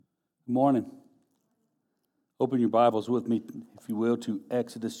Morning. Open your Bibles with me, if you will, to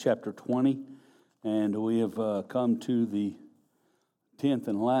Exodus chapter 20. And we have come to the 10th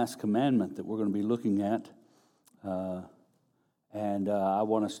and last commandment that we're going to be looking at. I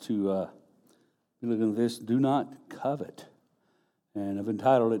want us to be looking at this, do not covet. And I've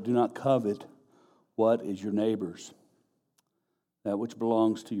entitled it, Do Not Covet What Is Your Neighbor's, that which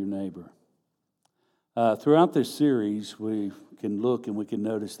belongs to your neighbor. Throughout this series, we can look and we can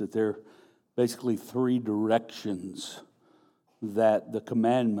notice that there are basically three directions that the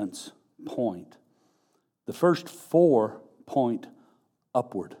commandments point. The first four point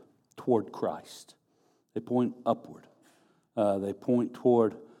upward, toward Christ. They point upward. They point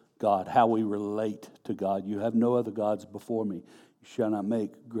toward God, how we relate to God. You have no other gods before me. You shall not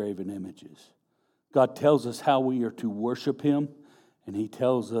make graven images. God tells us how we are to worship Him. And He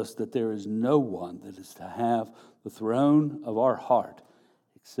tells us that there is no one that is to have the throne of our heart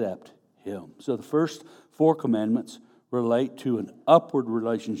except Him. So the first four commandments relate to an upward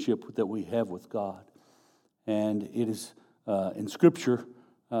relationship that we have with God. And it is in Scripture,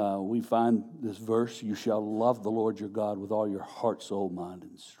 we find this verse, you shall love the Lord your God with all your heart, soul, mind,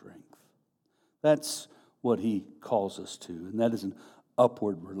 and strength. That's what He calls us to, and that is an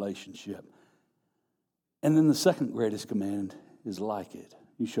upward relationship. And then the second greatest command is like it.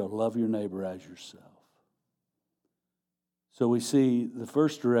 You shall love your neighbor as yourself. So we see the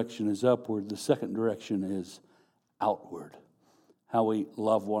first direction is upward. The second direction is outward. How we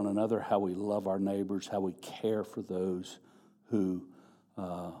love one another, how we love our neighbors, how we care for those who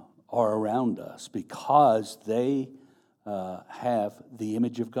are around us because they have the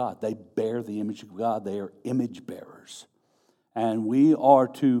image of God. They bear the image of God. They are image bearers. And we are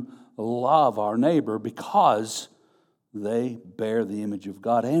to love our neighbor because they bear the image of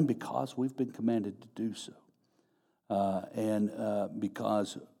God and because we've been commanded to do so.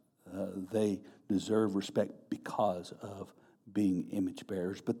 Because they deserve respect because of being image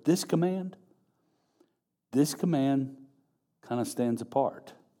bearers. But this command kind of stands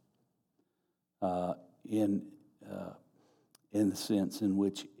apart in the sense in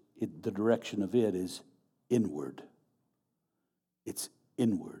which the direction of it is inward. It's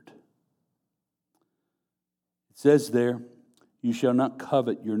inward. It says there, you shall not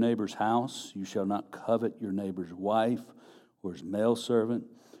covet your neighbor's house. You shall not covet your neighbor's wife, or his male servant,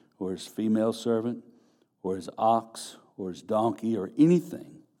 or his female servant, or his ox, or his donkey, or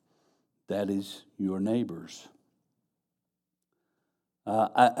anything that is your neighbor's.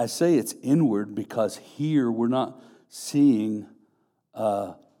 I say it's inward because here we're not seeing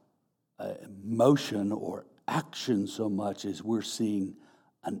motion or action so much as we're seeing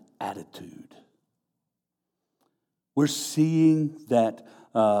an attitude. We're seeing that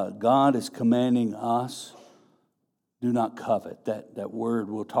God is commanding us, do not covet. That word,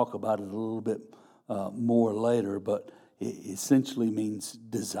 we'll talk about it a little bit more later, but it essentially means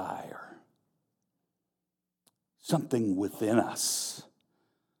desire. Something within us.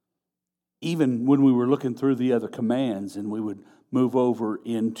 Even when we were looking through the other commands and we would move over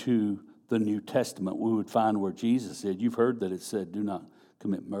into the New Testament, we would find where Jesus said, you've heard that it said, do not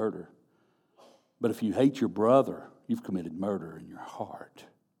commit murder. But if you hate your brother, you've committed murder in your heart.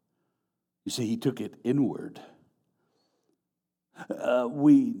 You see, He took it inward.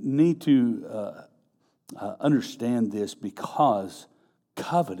 We need to understand this because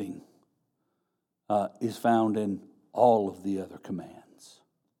coveting is found in all of the other commands.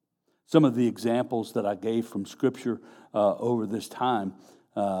 Some of the examples that I gave from Scripture over this time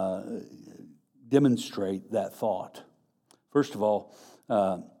demonstrate that thought. First of all,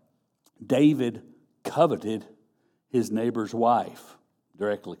 David coveted his neighbor's wife.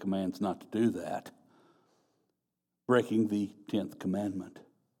 Directly commands not to do that, breaking the 10th commandment.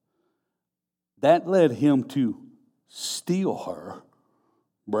 That led him to steal her,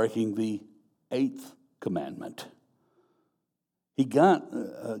 breaking the 8th commandment. He got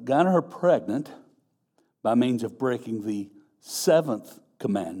her pregnant by means of breaking the 7th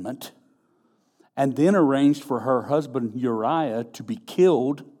commandment, and then arranged for her husband Uriah to be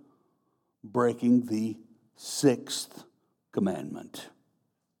killed, breaking the 6th commandment.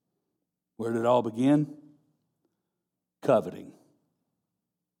 Where did it all begin? Coveting.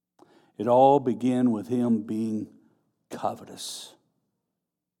 It all began with him being covetous.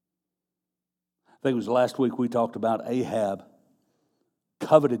 I think it was last week we talked about Ahab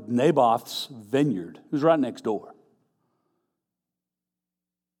coveted Naboth's vineyard. It was right next door.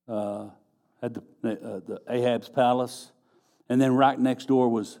 Had the Ahab's palace, and then right next door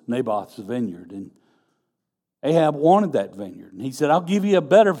was Naboth's vineyard. And Ahab wanted that vineyard. And he said, I'll give you a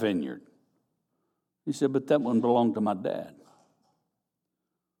better vineyard. He said, but that one belonged to my dad.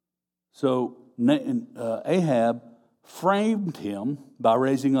 So Ahab framed him by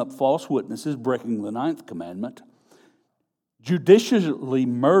raising up false witnesses, breaking the 9th commandment, judicially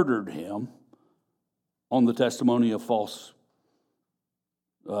murdered him on the testimony of false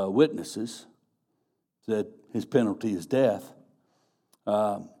witnesses, said his penalty is death,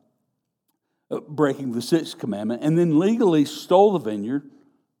 breaking the 6th commandment, and then legally stole the vineyard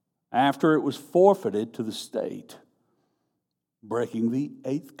after it was forfeited to the state, breaking the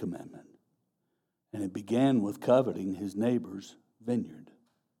 8th commandment. And it began with coveting his neighbor's vineyard.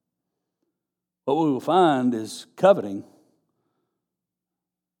 What we will find is coveting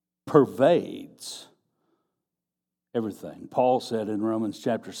pervades everything. Paul said in Romans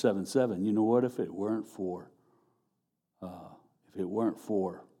chapter 7:7, you know what, if it weren't for the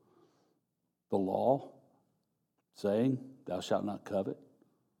law saying, thou shalt not covet,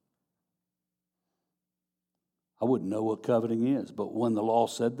 I wouldn't know what coveting is. But when the law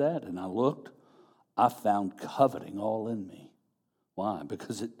said that and I looked, I found coveting all in me. Why?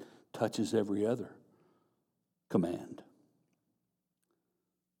 Because it touches every other command.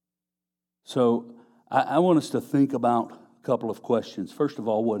 So I want us to think about a couple of questions. First of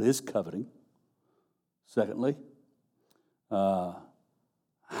all, what is coveting? Secondly, how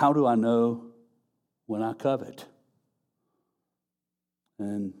do I know when I covet?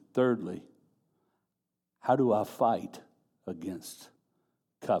 And thirdly, how do I fight against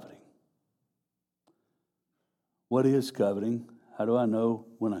coveting? What is coveting? How do I know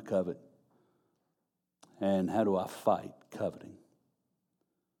when I covet? And how do I fight coveting?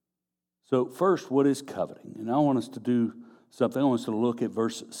 So first, what is coveting? And I want us to do something. I want us to look at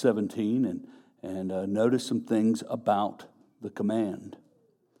verse 17 and notice some things about the command.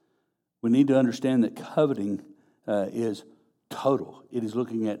 We need to understand that coveting is total. It is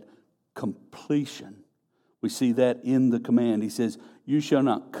looking at completion. We see that in the command. He says, you shall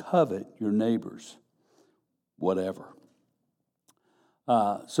not covet your neighbor's whatever.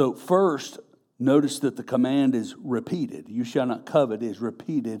 So first, notice that the command is repeated. You shall not covet is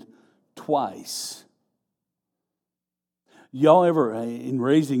repeated twice. Y'all ever, in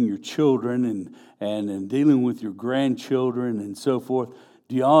raising your children and in dealing with your grandchildren and so forth,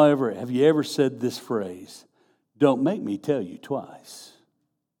 have you ever said this phrase, don't make me tell you twice?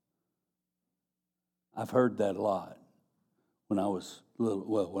 I've heard that a lot when I was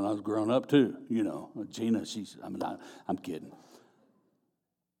when I was growing up too. You know, Gina, I'm kidding.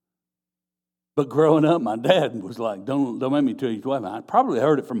 But growing up, my dad was like, don't make me tell you twice. I probably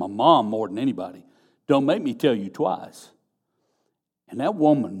heard it from my mom more than anybody. Don't make me tell you twice. And that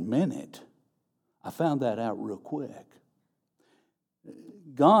woman meant it. I found that out real quick.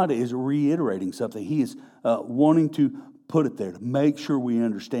 God is reiterating something. He is wanting to put it there to make sure we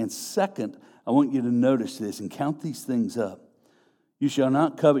understand. Second, I want you to notice this and count these things up. You shall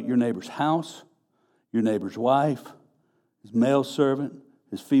not covet your neighbor's house, your neighbor's wife, his male servant,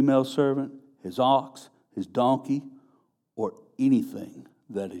 his female servant, his ox, his donkey, or anything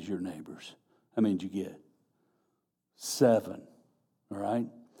that is your neighbor's. How many did you get? 7. All right?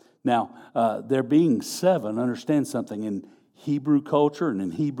 Now, there being 7, understand something. In Hebrew culture and in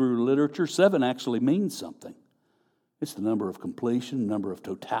Hebrew literature, 7 actually means something. It's the number of completion, number of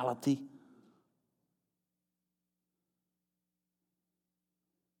totality.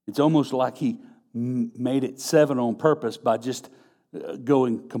 It's almost like he made it 7 on purpose by just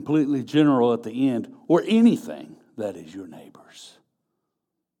going completely general at the end, or anything that is your neighbor's.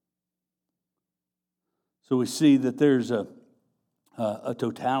 So we see that there's a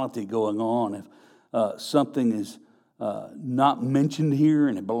totality going on. If something is not mentioned here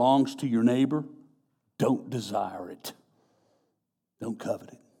and it belongs to your neighbor, don't desire it. Don't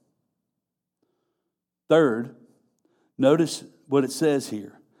covet it. Third, notice what it says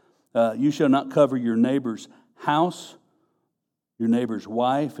here. You shall not cover your neighbor's house, your neighbor's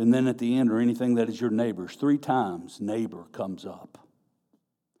wife, and then at the end, or anything that is your neighbor's. 3 times neighbor comes up.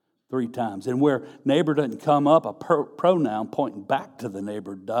 3 times. And where neighbor doesn't come up, a pronoun pointing back to the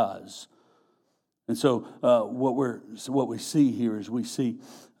neighbor does. And so what we see here is we see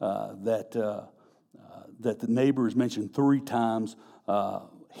that the neighbor is mentioned 3 times,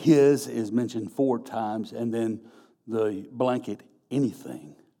 his is mentioned 4 times, and then the blanket,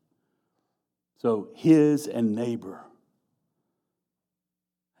 anything. So his and neighbor.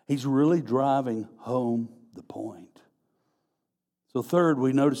 He's really driving home the point. So third,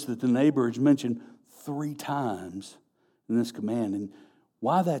 we notice that the neighbor is mentioned 3 times in this command. And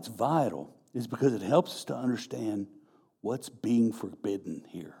why that's vital is because it helps us to understand what's being forbidden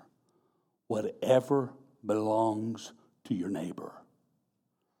here. Whatever belongs to your neighbor.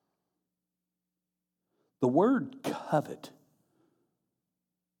 The word covet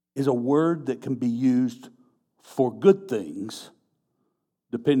is a word that can be used for good things,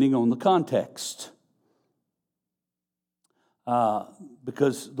 depending on the context.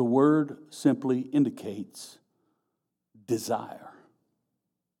 Because the word simply indicates desire.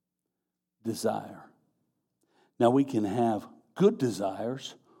 Desire. Now, we can have good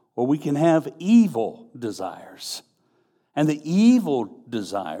desires, or we can have evil desires. And the evil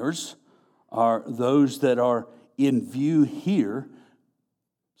desires are those that are in view here,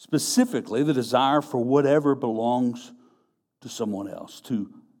 specifically the desire for whatever belongs to someone else,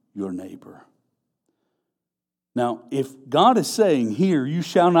 to your neighbor. Now, if God is saying here, you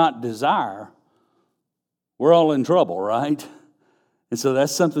shall not desire, we're all in trouble, right? And so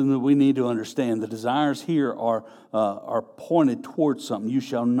that's something that we need to understand. The desires here are pointed towards something. You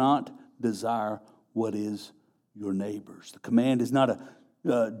shall not desire what is your neighbor's. The command is not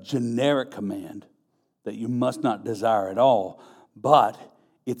a generic command that you must not desire at all, but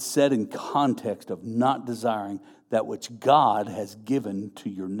it's set in context of not desiring that which God has given to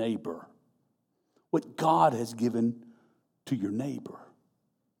your neighbor. What God has given to your neighbor.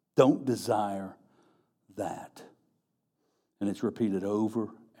 Don't desire that. And it's repeated over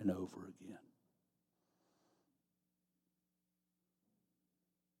and over again.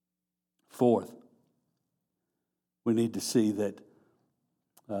 Fourth, we need to see that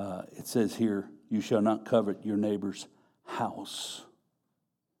it says here, you shall not covet your neighbor's house.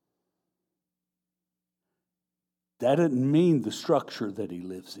 That doesn't mean the structure that he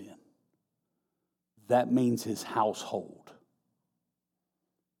lives in. That means his household.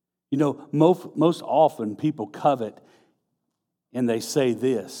 You know, most often people covet and they say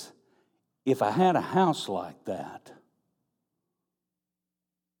this, if I had a house like that,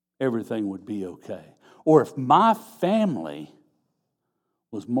 everything would be okay. Or if my family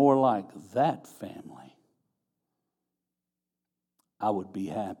was more like that family, I would be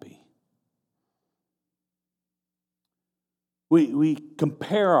happy. We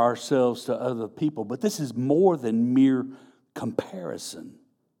compare ourselves to other people, but this is more than mere comparison.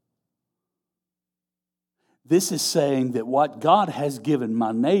 This is saying that what God has given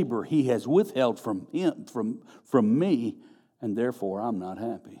my neighbor, he has withheld from him, from me, and therefore I'm not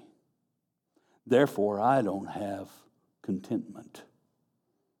happy. Therefore, I don't have contentment.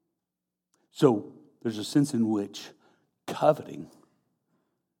 So there's a sense in which coveting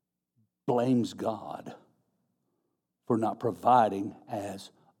blames God for not providing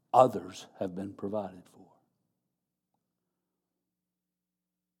as others have been provided for.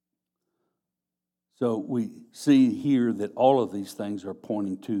 So we see here that all of these things are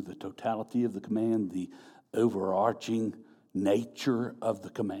pointing to the totality of the command, the overarching nature of the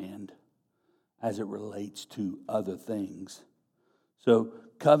command as it relates to other things. So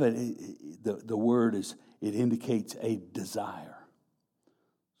covet, the word is, it indicates a desire.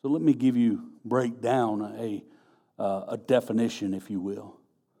 So let me break down a definition, if you will,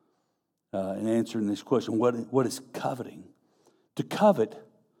 in answering this question. What is coveting? To covet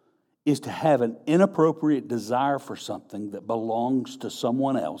is to have an inappropriate desire for something that belongs to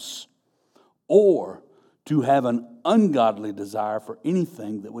someone else, or to have an ungodly desire for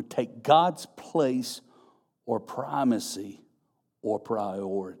anything that would take God's place or primacy or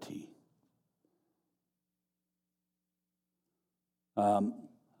priority. I'll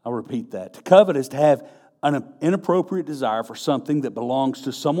repeat that. To covet is to have an inappropriate desire for something that belongs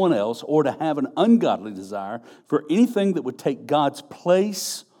to someone else, or to have an ungodly desire for anything that would take God's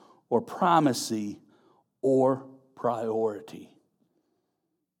place or primacy or priority.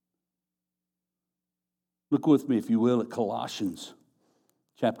 Look with me, if you will, at Colossians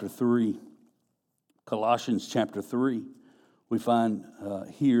chapter 3. Colossians chapter 3. We find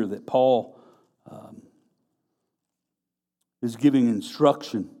here that Paul is giving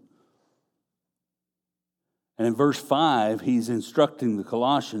instruction. And in verse 5, he's instructing the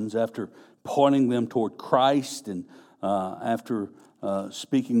Colossians after pointing them toward Christ and after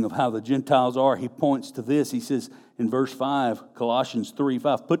speaking of how the Gentiles are. He points to this. He says in verse 5, Colossians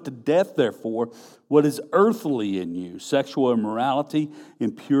 3:5, put to death, therefore, what is earthly in you, sexual immorality,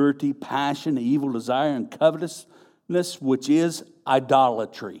 impurity, passion, evil desire, and covetousness, which is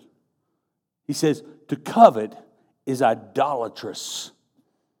idolatry. He says to covet is idolatrous.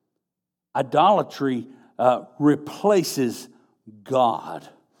 Idolatry replaces God.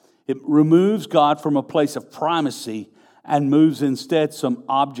 It removes God from a place of primacy and moves instead some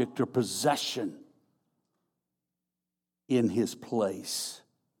object or possession in his place.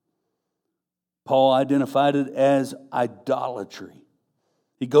 Paul identified it as idolatry.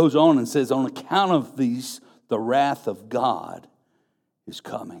 He goes on and says, on account of these, the wrath of God is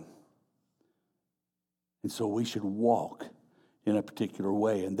coming. And so we should walk in a particular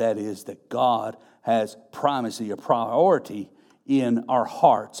way, and that is that God has primacy, a priority in our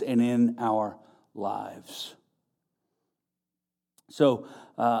hearts and in our lives. So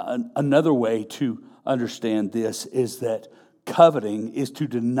another way to understand this is that coveting is to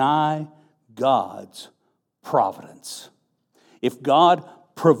deny God's providence. If God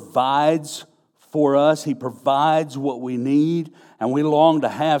provides for us, He provides what we need, and we long to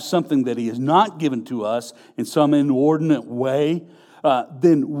have something that He has not given to us in some inordinate way,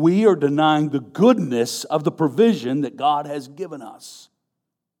 then we are denying the goodness of the provision that God has given us.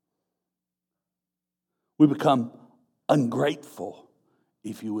 We become ungrateful,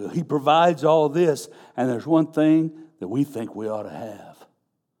 if you will. He provides all this, and there's one thing that we think we ought to have.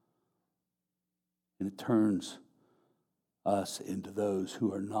 And it turns us into those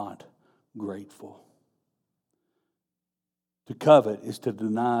who are not grateful. To covet is to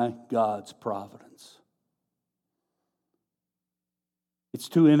deny God's providence. It's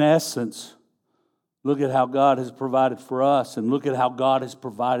to, in essence, look at how God has provided for us and look at how God has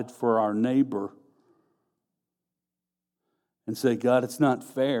provided for our neighbor and say, God, it's not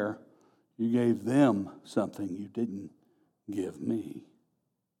fair. You gave them something you didn't give me.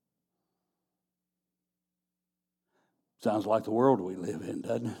 Sounds like the world we live in,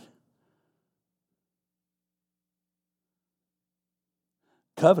 doesn't it?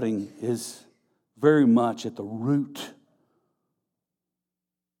 Coveting is very much at the root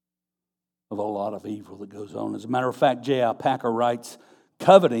of a lot of evil that goes on. As a matter of fact, J.I. Packer writes,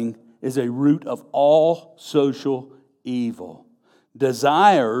 coveting is a root of all social evil.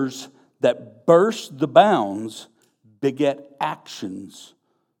 Desires that burst the bounds beget actions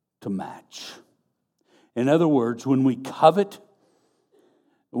to match. In other words, when we covet,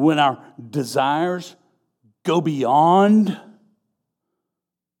 when our desires go beyond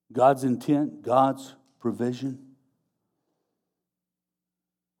God's intent, God's provision,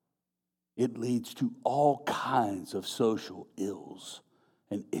 it leads to all kinds of social ills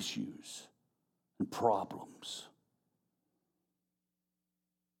and issues and problems.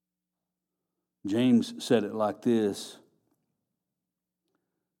 James said it like this.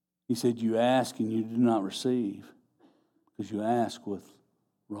 He said, you ask and you do not receive because you ask with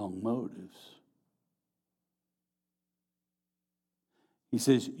wrong motives. He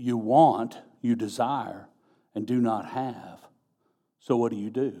says, you want, you desire, and do not have. So what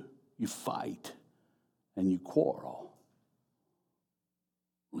do? You fight and you quarrel.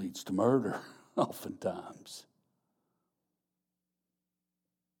 Leads to murder, oftentimes.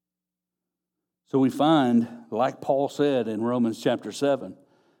 So we find, like Paul said in Romans chapter 7,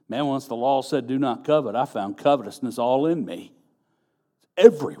 man, once the law said, do not covet, I found covetousness all in me. It's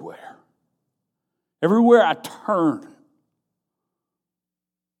everywhere. Everywhere I turn.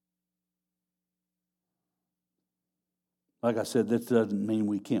 Like I said, this doesn't mean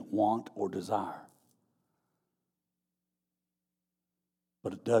we can't want or desire.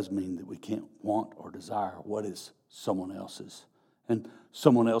 But it does mean that we can't want or desire what is someone else's. And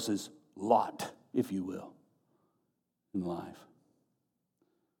someone else's lot, if you will, in life.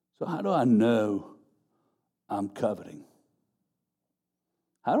 So how do I know I'm coveting?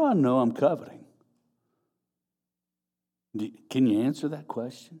 How do I know I'm coveting? Can you answer that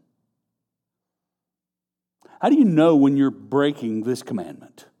question? How do you know when you're breaking this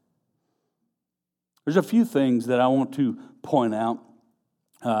commandment? There's a few things that I want to point out.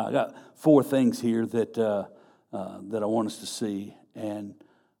 I got 4 things here that I want us to see, and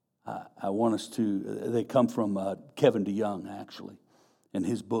I want us to. They come from Kevin DeYoung, actually, in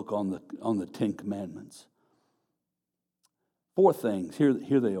his book on the 10 Commandments. 4 things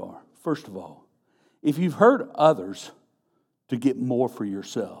here they are. First of all, if you've heard others to get more for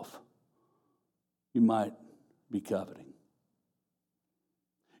yourself, you might be coveting.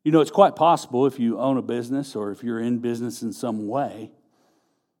 You know, it's quite possible if you own a business or if you're in business in some way,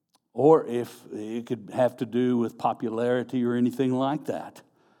 or if it could have to do with popularity or anything like that,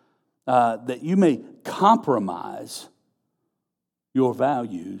 that you may compromise your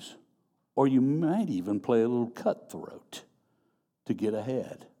values, or you might even play a little cutthroat to get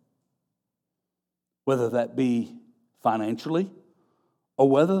ahead. Whether that be financially or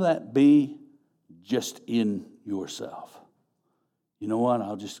whether that be just in yourself. You know what?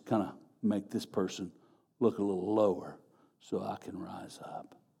 I'll just kind of make this person look a little lower so I can rise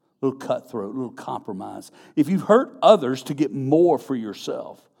up. A little cutthroat, a little compromise. If you've hurt others to get more for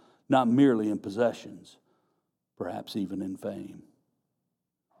yourself, not merely in possessions, perhaps even in fame.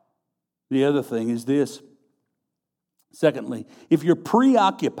 The other thing is this. Secondly, if you're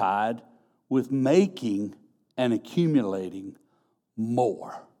preoccupied with making and accumulating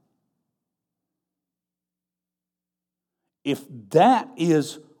more. If that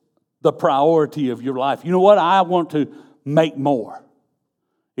is the priority of your life, you know what? I want to make more.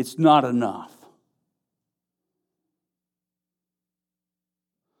 It's not enough.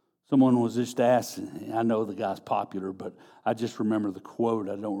 Someone was just asking, I know the guy's popular, but I just remember the quote.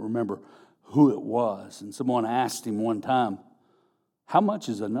 I don't remember who it was. And someone asked him one time, how much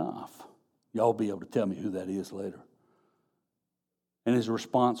is enough? Y'all be able to tell me who that is later. And his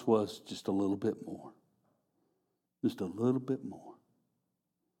response was, just a little bit more. Just a little bit more.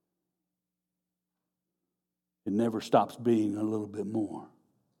 It never stops being a little bit more.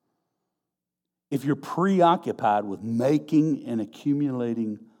 If you're preoccupied with making and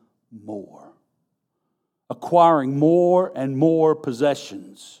accumulating more, acquiring more and more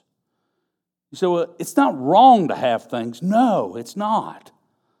possessions, you say, well, it's not wrong to have things. No, it's not.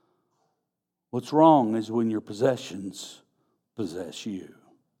 What's wrong is when your possessions possess you.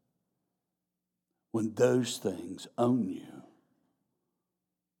 When those things own you,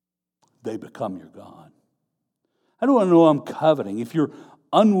 they become your God. How do I know I'm coveting? If you're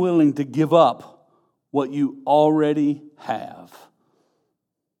unwilling to give up what you already have.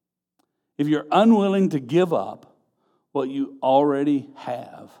 If you're unwilling to give up what you already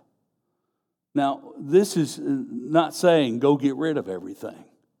have. Now, this is not saying go get rid of everything.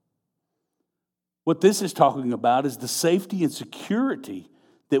 What this is talking about is the safety and security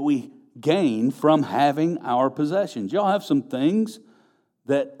that we gain from having our possessions. Y'all have some things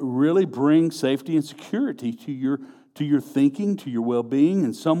that really bring safety and security to your thinking, to your well-being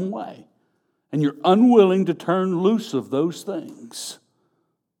in some way. And you're unwilling to turn loose of those things.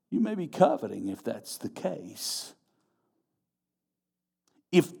 You may be coveting if that's the case.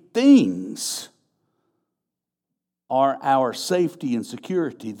 If things are our safety and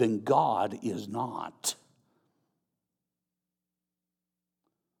security, then God is not.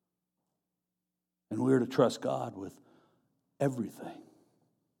 And we're to trust God with everything.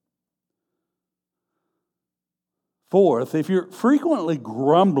 Fourth, if you're frequently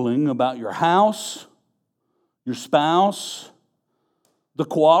grumbling about your house, your spouse, the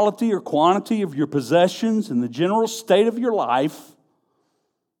quality or quantity of your possessions, and the general state of your life,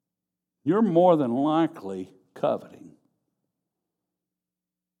 you're more than likely coveting.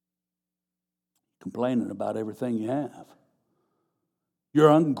 Complaining about everything you have. You're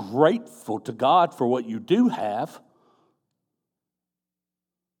ungrateful to God for what you do have,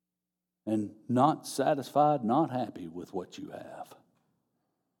 and not satisfied, not happy with what you have.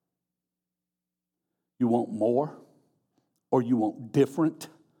 You want more, or you want different.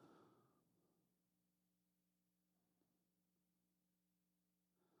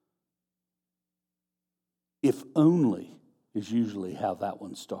 If only is usually how that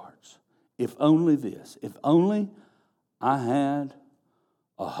one starts. If only this. If only I had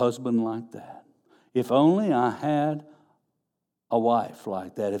a husband like that. If only I had a wife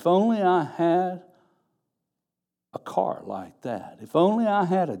like that. If only I had a car like that. If only I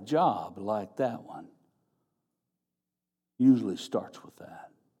had a job like that one. Usually starts with that.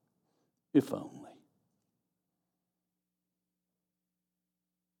 If only.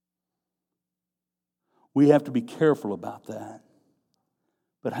 We have to be careful about that.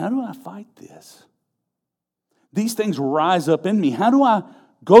 But how do I fight this? These things rise up in me. How do I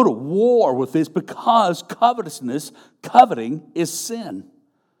go to war with this? Because covetousness, coveting, is sin.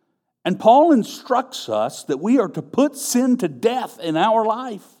 And Paul instructs us that we are to put sin to death in our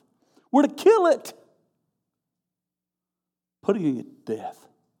life. We're to kill it. Putting it to death.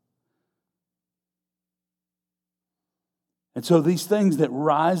 And so these things that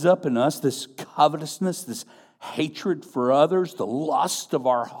rise up in us, this covetousness, this hatred for others, the lust of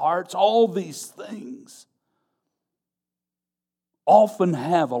our hearts, all these things often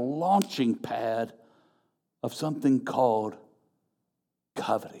have a launching pad of something called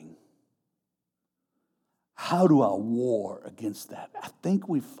coveting. How do I war against that? I think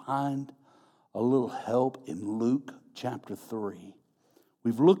we find a little help in Luke chapter 3.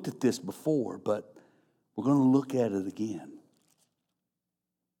 We've looked at this before, but we're going to look at it again.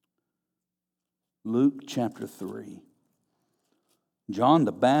 Luke chapter 3. John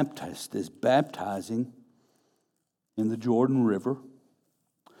the Baptist is baptizing in the Jordan River,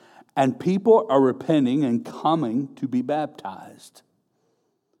 and people are repenting and coming to be baptized.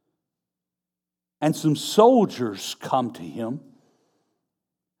 And some soldiers come to him,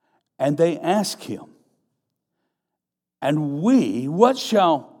 and they ask him, "And what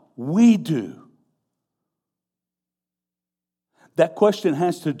shall we do?" That question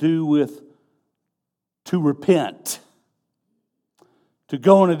has to do with to repent, to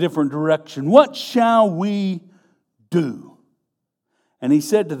go in a different direction. What shall we do? And he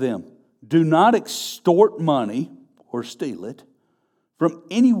said to them, "Do not extort money," or steal it from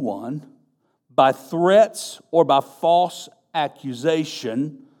anyone by threats or by false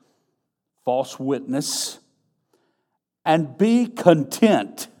accusation, false witness, and be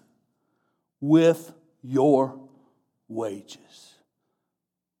content with your wages.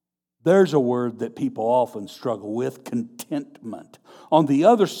 There's a word that people often struggle with, contentment. On the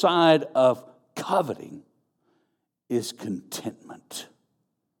other side of coveting is contentment.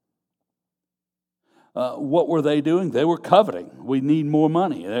 What were they doing? They were coveting. We need more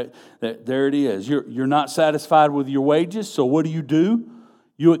money. There it is. You're not satisfied with your wages, so what do?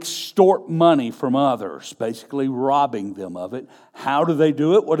 You extort money from others, basically robbing them of it. How do they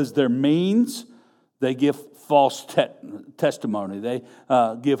do it? What is their means? They give false testimony. They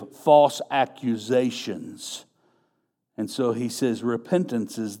give false accusations. And so he says,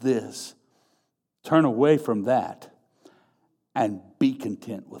 repentance is this. Turn away from that and be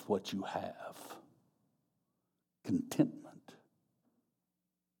content with what you have. Contentment.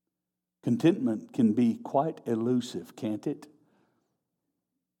 Contentment can be quite elusive, can't it?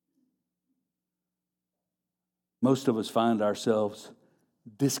 Most of us find ourselves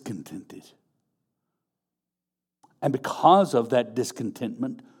discontented. And because of that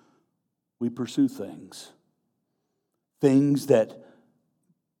discontentment, we pursue things. Things that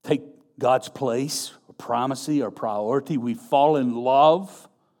take God's place, or primacy, or priority. We fall in love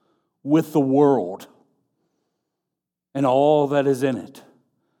with the world and all that is in it.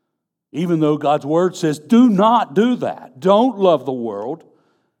 Even though God's word says, do not do that. Don't love the world.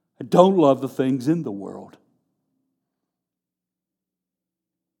 And don't love the things in the world.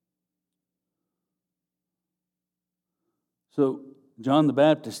 So John the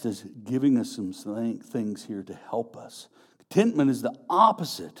Baptist is giving us some things here to help us. Contentment is the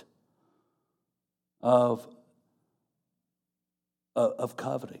opposite of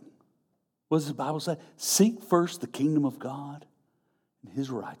coveting. What does the Bible say? Seek first the kingdom of God and His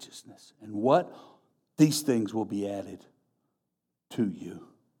righteousness. And what? These things will be added to you.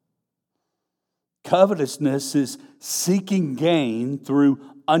 Covetousness is seeking gain through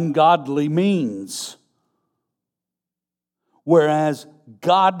ungodly means. Whereas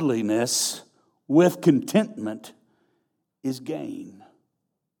godliness with contentment is gain.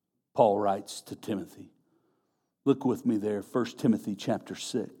 Paul writes to Timothy. Look with me there, 1 Timothy chapter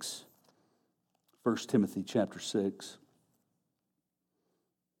 6. 1 Timothy chapter 6.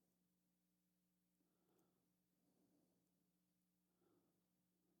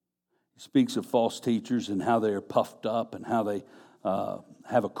 He speaks of false teachers and how they are puffed up and how they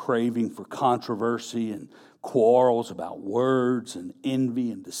have a craving for controversy and quarrels about words, and envy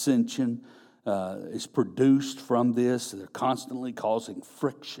and dissension is produced from this. They're constantly causing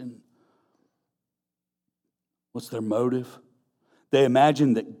friction. What's their motive? They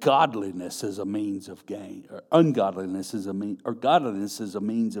imagine that godliness is a means of gain, or ungodliness is godliness is a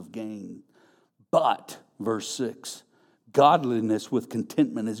means of gain. But, verse 6, godliness with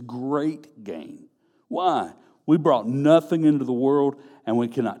contentment is great gain. Why? We brought nothing into the world, and we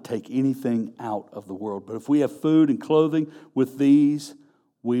cannot take anything out of the world. But if we have food and clothing, with these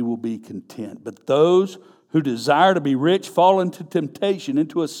we will be content. But those who desire to be rich fall into temptation,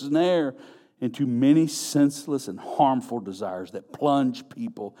 into a snare, into many senseless and harmful desires that plunge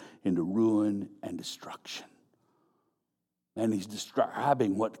people into ruin and destruction. And he's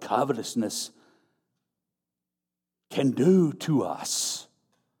describing what covetousness can do to us.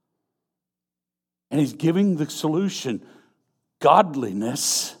 And he's giving the solution.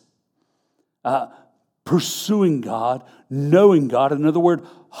 Godliness, pursuing God, knowing God. In other words,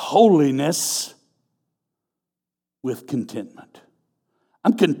 holiness with contentment.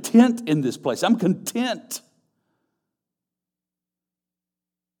 I'm content in this place. I'm content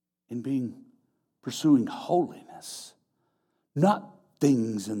in pursuing holiness. Not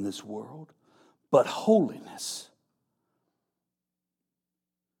things in this world, but holiness.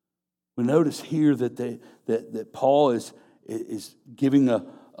 We notice here that Paul is giving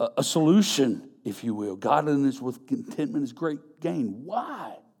a solution, if you will. Godliness with contentment is great gain.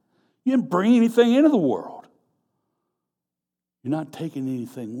 Why? You didn't bring anything into the world. You're not taking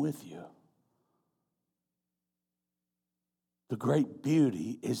anything with you. The great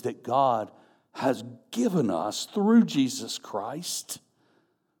beauty is that God has given us, through Jesus Christ,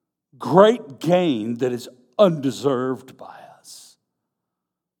 great gain that is undeserved by us.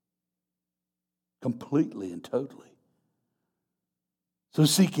 Completely and totally. So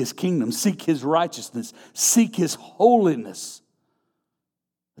seek His kingdom, seek His righteousness, seek His holiness.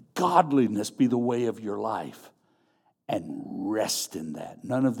 Godliness be the way of your life. And rest in that.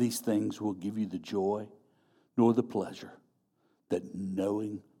 None of these things will give you the joy nor the pleasure that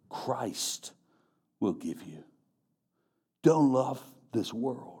knowing Christ will give you. Don't love this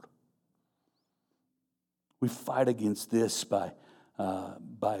world. We fight against this by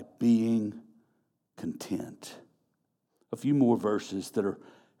being content. A few more verses that are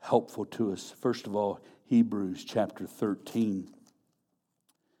helpful to us. First of all, Hebrews chapter 13.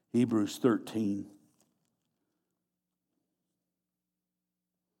 Hebrews 13.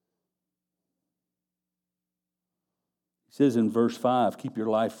 It says in verse 5, keep your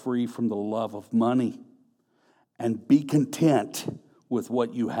life free from the love of money and be content with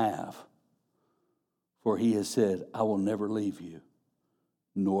what you have. For he has said, I will never leave you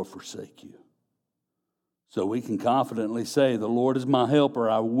nor forsake you. So we can confidently say, the Lord is my helper.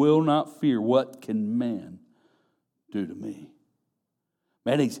 I will not fear. What can man do to me?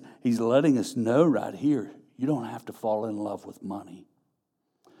 Man, he's letting us know right here, you don't have to fall in love with money.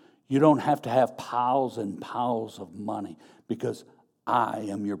 You don't have to have piles and piles of money because I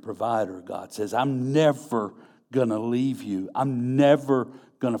am your provider, God says. I'm never going to leave you. I'm never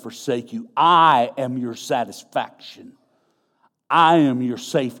going to forsake you. I am your satisfaction. I am your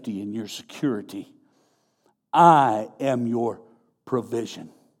safety and your security. I am your provision.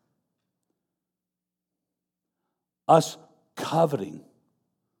 Us coveting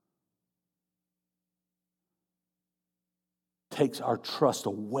takes our trust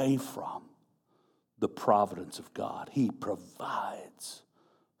away from the providence of God. He provides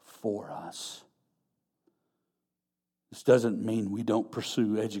for us. This doesn't mean we don't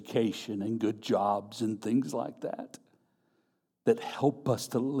pursue education and good jobs and things like that help us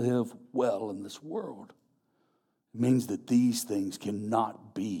to live well in this world. It means that these things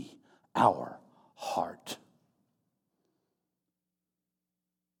cannot be our heart.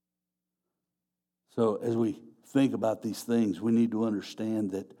 So as we think about these things, we need to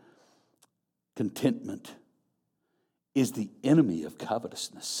understand that contentment is the enemy of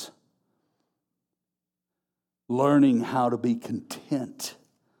covetousness. Learning how to be content,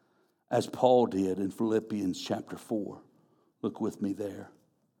 as Paul did in Philippians chapter 4. Look with me there.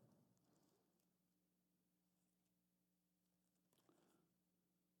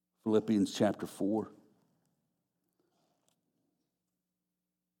 Philippians chapter 4.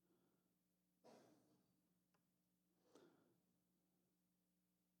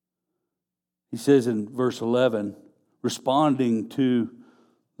 He says in verse 11, responding to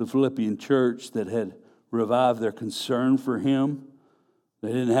the Philippian church that had revived their concern for him, they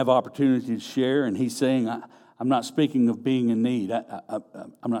didn't have opportunity to share, and he's saying, I'm not speaking of being in need.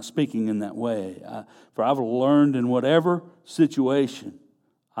 I'm not speaking in that way. For I've learned in whatever situation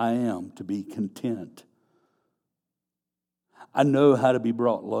I am to be content. I know how to be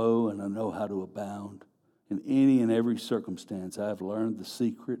brought low, and I know how to abound. In any and every circumstance, I have learned the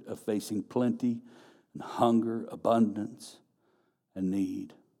secret of facing plenty and hunger, abundance, and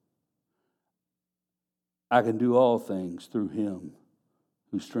need. I can do all things through him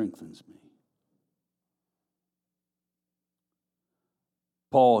who strengthens me.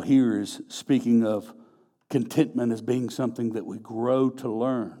 Paul here is speaking of contentment as being something that we grow to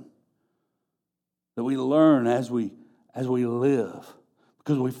learn, that we learn as we live.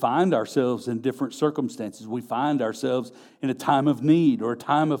 Because we find ourselves in different circumstances. We find ourselves in a time of need or a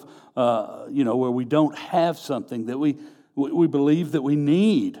time of, where we don't have something that we believe that we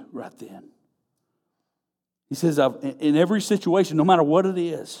need right then. He says, in every situation, no matter what it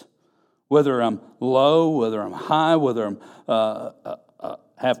is, whether I'm low, whether I'm high, whether I'm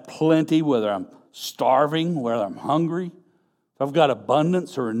have plenty, whether I'm starving, whether I'm hungry, if I've got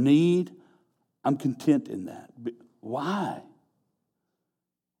abundance or a need, I'm content in that. Why?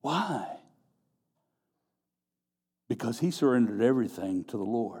 Why? Because he surrendered everything to the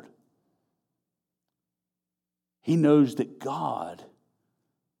Lord. He knows that God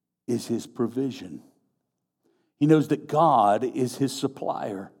is his provision. He knows that God is his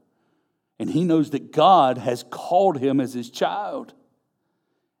supplier. And he knows that God has called him as his child.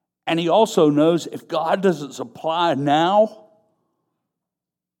 And he also knows if God doesn't supply now,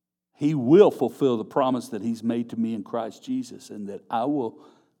 he will fulfill the promise that he's made to me in Christ Jesus, and that I will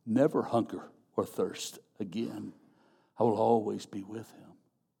never hunger or thirst again. I will always be with him.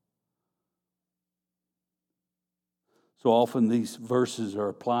 So often these verses are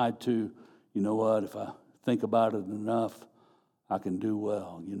applied to, you know what, if I think about it enough, I can do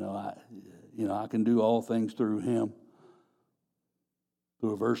well. I can do all things through him.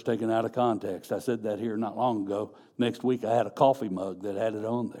 Through a verse taken out of context. I said that here not long ago. Next week I had a coffee mug that had it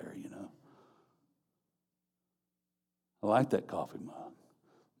on there, I like that coffee mug.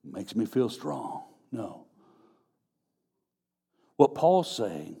 It makes me feel strong. No. What Paul's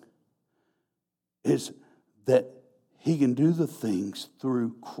saying is that he can do the things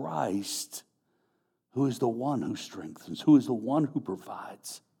through Christ who is the one who strengthens, who is the one who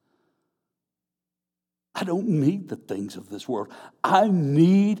provides. I don't need the things of this world. I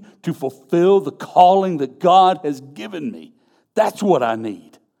need to fulfill the calling that God has given me. That's what I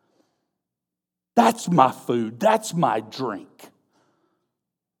need. That's my food. That's my drink.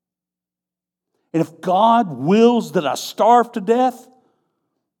 And if God wills that I starve to death,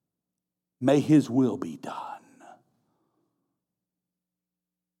 may His will be done.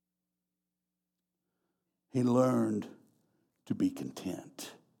 He learned to be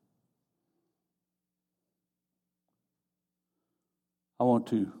content. I want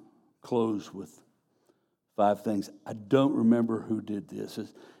to close with 5 things. I don't remember who did this.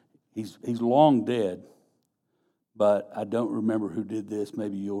 He's long dead, but I don't remember who did this.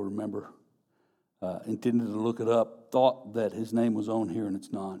 Maybe you'll remember. Intended to look it up, thought that his name was on here, and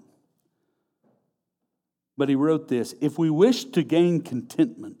it's not. But he wrote this: if we wish to gain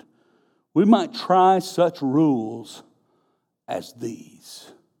contentment, we might try such rules as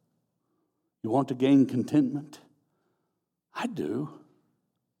these. You want to gain contentment? I do.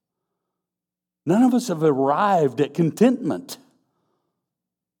 None of us have arrived at contentment.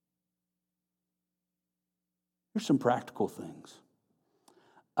 Here's some practical things.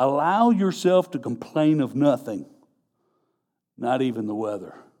 Allow yourself to complain of nothing, not even the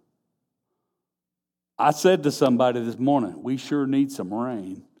weather. I said to somebody this morning, we sure need some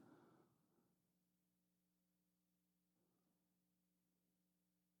rain.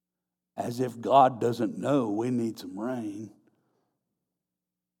 As if God doesn't know we need some rain.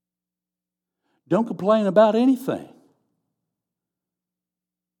 Don't complain about anything,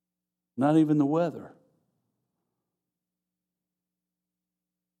 not even the weather.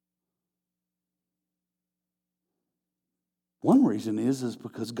 One reason is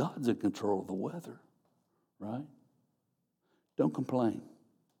because God's in control of the weather, right? Don't complain.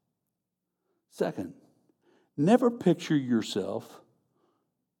 Second, never picture yourself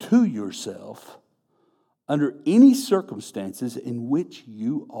under any circumstances in which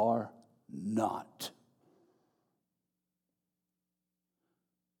you are not.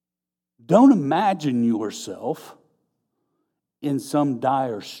 Don't imagine yourself in some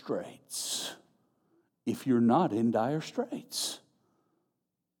dire straits if you're not in dire straits.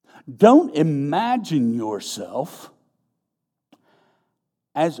 Don't imagine yourself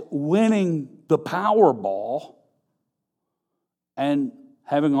as winning the Powerball and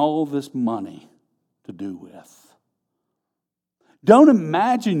having all this money to do with. Don't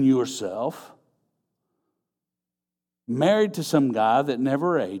imagine yourself married to some guy that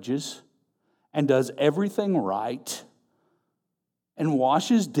never ages and does everything right and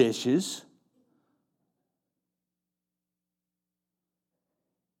washes dishes.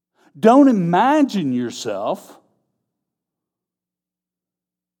 Don't imagine yourself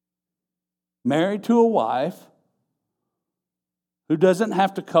married to a wife who doesn't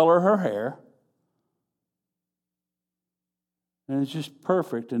have to color her hair and is just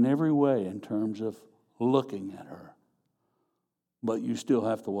perfect in every way in terms of looking at her. But you still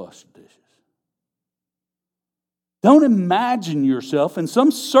have to wash the dishes. Don't imagine yourself in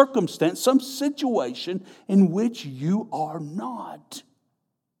some circumstance, some situation in which you are not.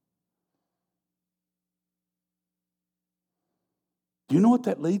 Do you know what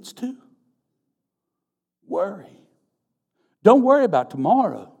that leads to? Worry. Don't worry about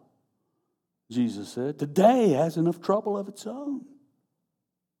tomorrow, Jesus said. Today has enough trouble of its own.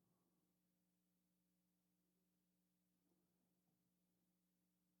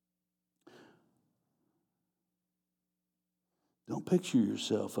 Don't picture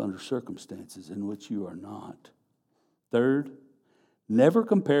yourself under circumstances in which you are not. Third, never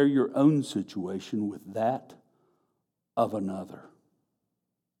compare your own situation with that of another.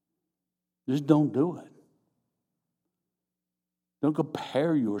 Just don't do it. Don't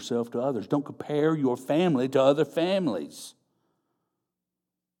compare yourself to others. Don't compare your family to other families.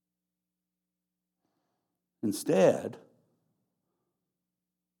 Instead,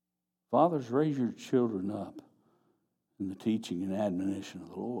 fathers, raise your children up in the teaching and admonition of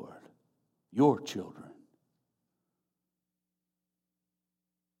the Lord. Your children.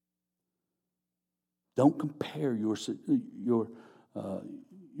 Don't compare your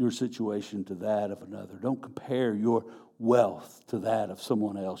situation to that of another. Don't compare your wealth to that of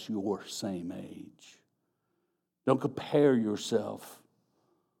someone else your same age. Don't compare yourself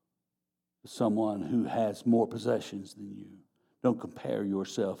to someone who has more possessions than you. Don't compare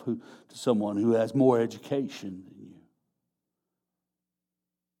yourself to someone who has more education than you.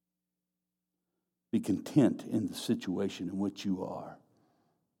 Be content in the situation in which you are.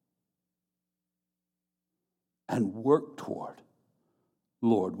 And work toward,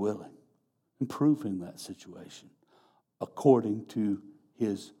 Lord willing, improving that situation according to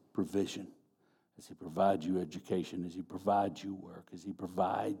His provision. As He provides you education, as He provides you work, as He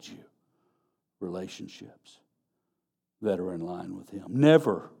provides you relationships that are in line with Him.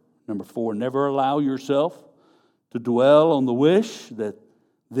 Never, number 4, never allow yourself to dwell on the wish that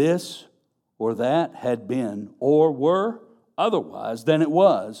this or that had been or were otherwise than it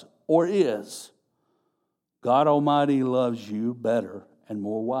was or is. God Almighty loves you better and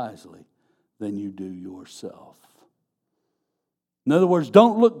more wisely than you do yourself. In other words,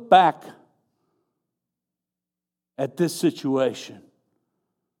 don't look back at this situation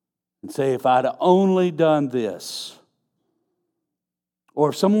and say, if I'd only done this, or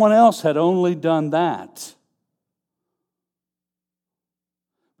if someone else had only done that.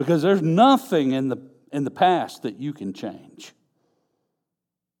 Because there's nothing in the past that you can change.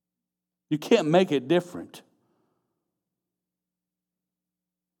 You can't make it different.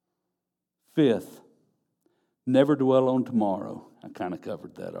 5th, never dwell on tomorrow. I kind of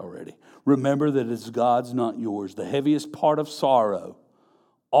covered that already. Remember that it's God's, not yours. The heaviest part of sorrow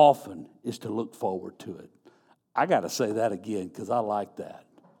often is to look forward to it. I got to say that again because I like that.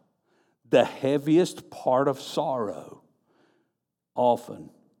 The heaviest part of sorrow often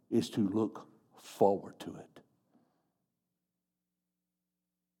is to look forward to it.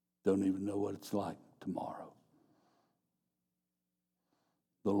 Don't even know what it's like tomorrow.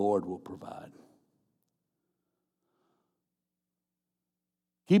 The Lord will provide.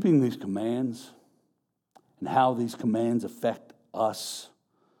 Keeping these commands and how these commands affect us,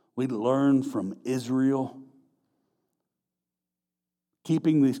 we learn from Israel.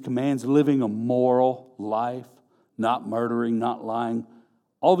 Keeping these commands, living a moral life, not murdering, not lying,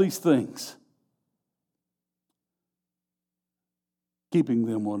 all these things. Keeping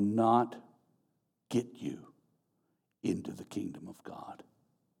them will not get you into the kingdom of God.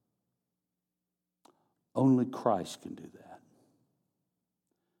 Only Christ can do that.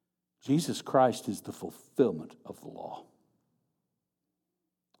 Jesus Christ is the fulfillment of the law.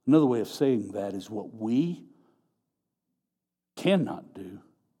 Another way of saying that is what we cannot do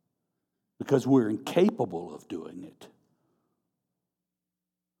because we're incapable of doing it.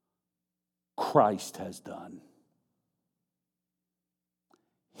 Christ has done.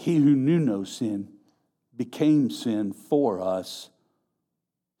 He who knew no sin became sin for us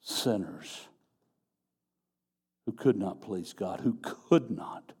sinners who could not please God, who could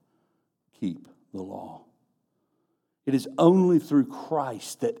not keep the law. It is only through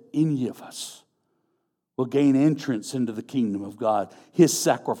Christ that any of us will gain entrance into the kingdom of God. His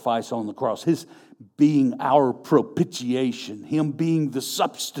sacrifice on the cross, His being our propitiation, Him being the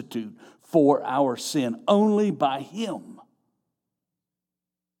substitute for our sin. Only by Him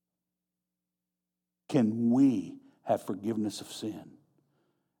can we have forgiveness of sin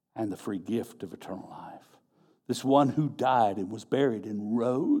and the free gift of eternal life. This one who died and was buried and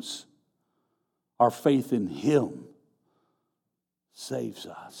rose, our faith in Him saves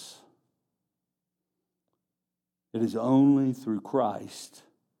us. It is only through Christ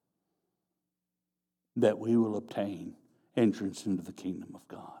that we will obtain entrance into the kingdom of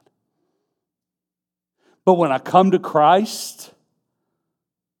God. But when I come to Christ,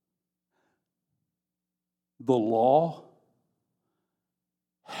 the law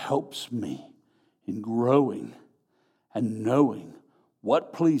helps me in growing and knowing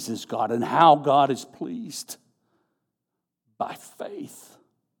what pleases God and how God is pleased by faith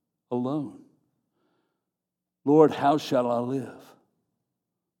alone. Lord, how shall I live?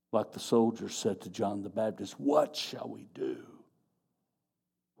 Like the soldiers said to John the Baptist, what shall we do?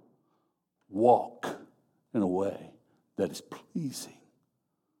 Walk in a way that is pleasing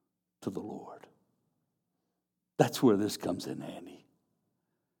to the Lord. That's where this comes in handy.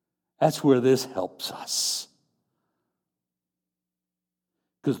 That's where this helps us.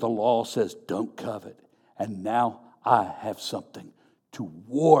 Because the law says, don't covet. And now I have something to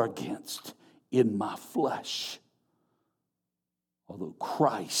war against in my flesh. Although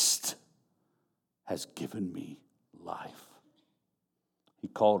Christ has given me life. He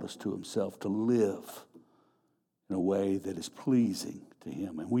called us to Himself to live in a way that is pleasing to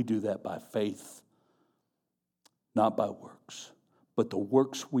Him. And we do that by faith, not by works. But the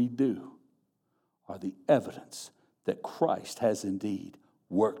works we do are the evidence that Christ has indeed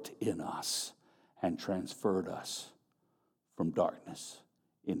worked in us and transferred us from darkness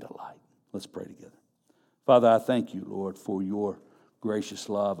into light. Let's pray together. Father, I thank you, Lord, for your gracious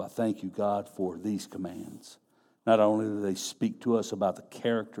love. I thank you, God, for these commands. Not only do they speak to us about the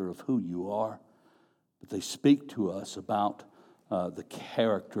character of who you are, but they speak to us about the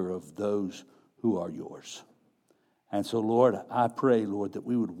character of those who are yours. And so, Lord, I pray, Lord, that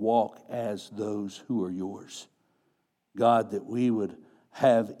we would walk as those who are yours. God, that we would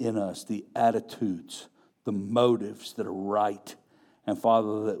have in us the attitudes, the motives that are right. And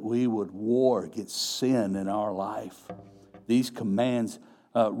Father, that we would war against sin in our life. These commands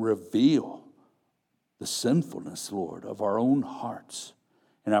reveal the sinfulness, Lord, of our own hearts.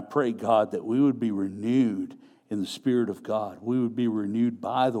 And I pray, God, that we would be renewed in the Spirit of God. We would be renewed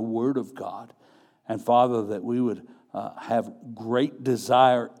by the Word of God. And Father, that we would have great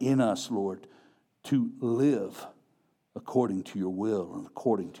desire in us, Lord, to live according to your will and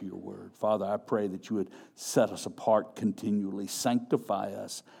according to your word. Father, I pray that you would set us apart continually, sanctify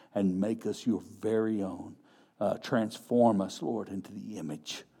us, and make us your very own. Transform us, Lord, into the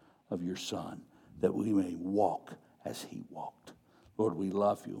image of your Son, that we may walk as he walked. Lord, we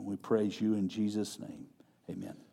love you and we praise you in Jesus' name. Amen.